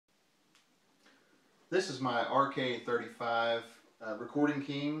This is my RK-35 recording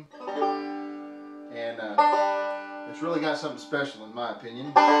king, and it's really got something special in my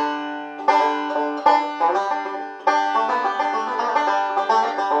opinion.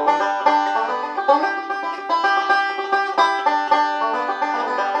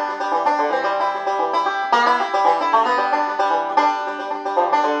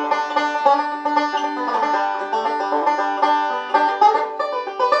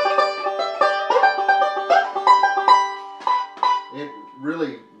 It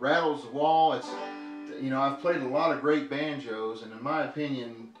really rattles the wall. It's, I've played a lot of great banjos, and in my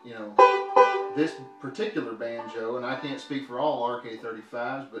opinion, this particular banjo, and I can't speak for all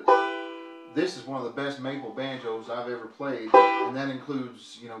RK-35s, but this is one of the best maple banjos I've ever played, and that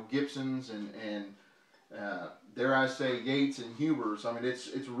includes, Gibsons and dare I say, Yates and Hubers. I mean,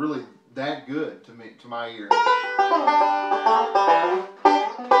 it's really that good to me, to my ear.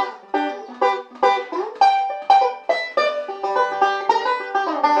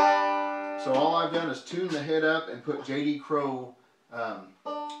 So all I've done is tune the head up and put J.D. Crowe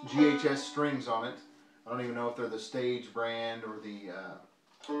GHS strings on it. I don't even know if they're the stage brand or the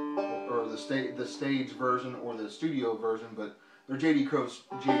stage version or the studio version, but they're J.D. Crowe's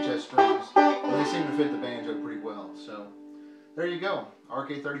GHS strings, and they seem to fit the banjo pretty well. So there you go,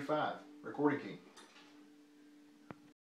 RK-35 Recording King.